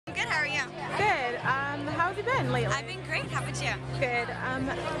Good, how are you? Good. How have you been lately? I've been great, how about you? Good.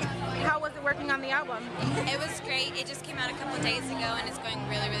 How was it working on the album? It was great. It just came out a couple of days ago and it's going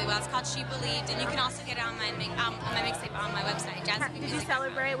really, really well. It's called She Believed, and you can also get it on my mixtape on my website, Jasmine. Did you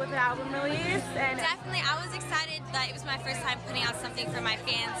celebrate with the album release? And definitely. I was excited that it was my first time putting out something for my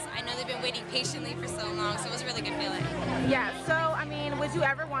fans. I know they've been waiting patiently for so long, so it was a really good feeling. Yeah, so, I mean, would you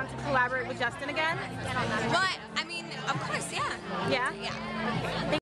ever want to collaborate with Justin again? But, I mean, of course, yeah. Yeah? Yeah.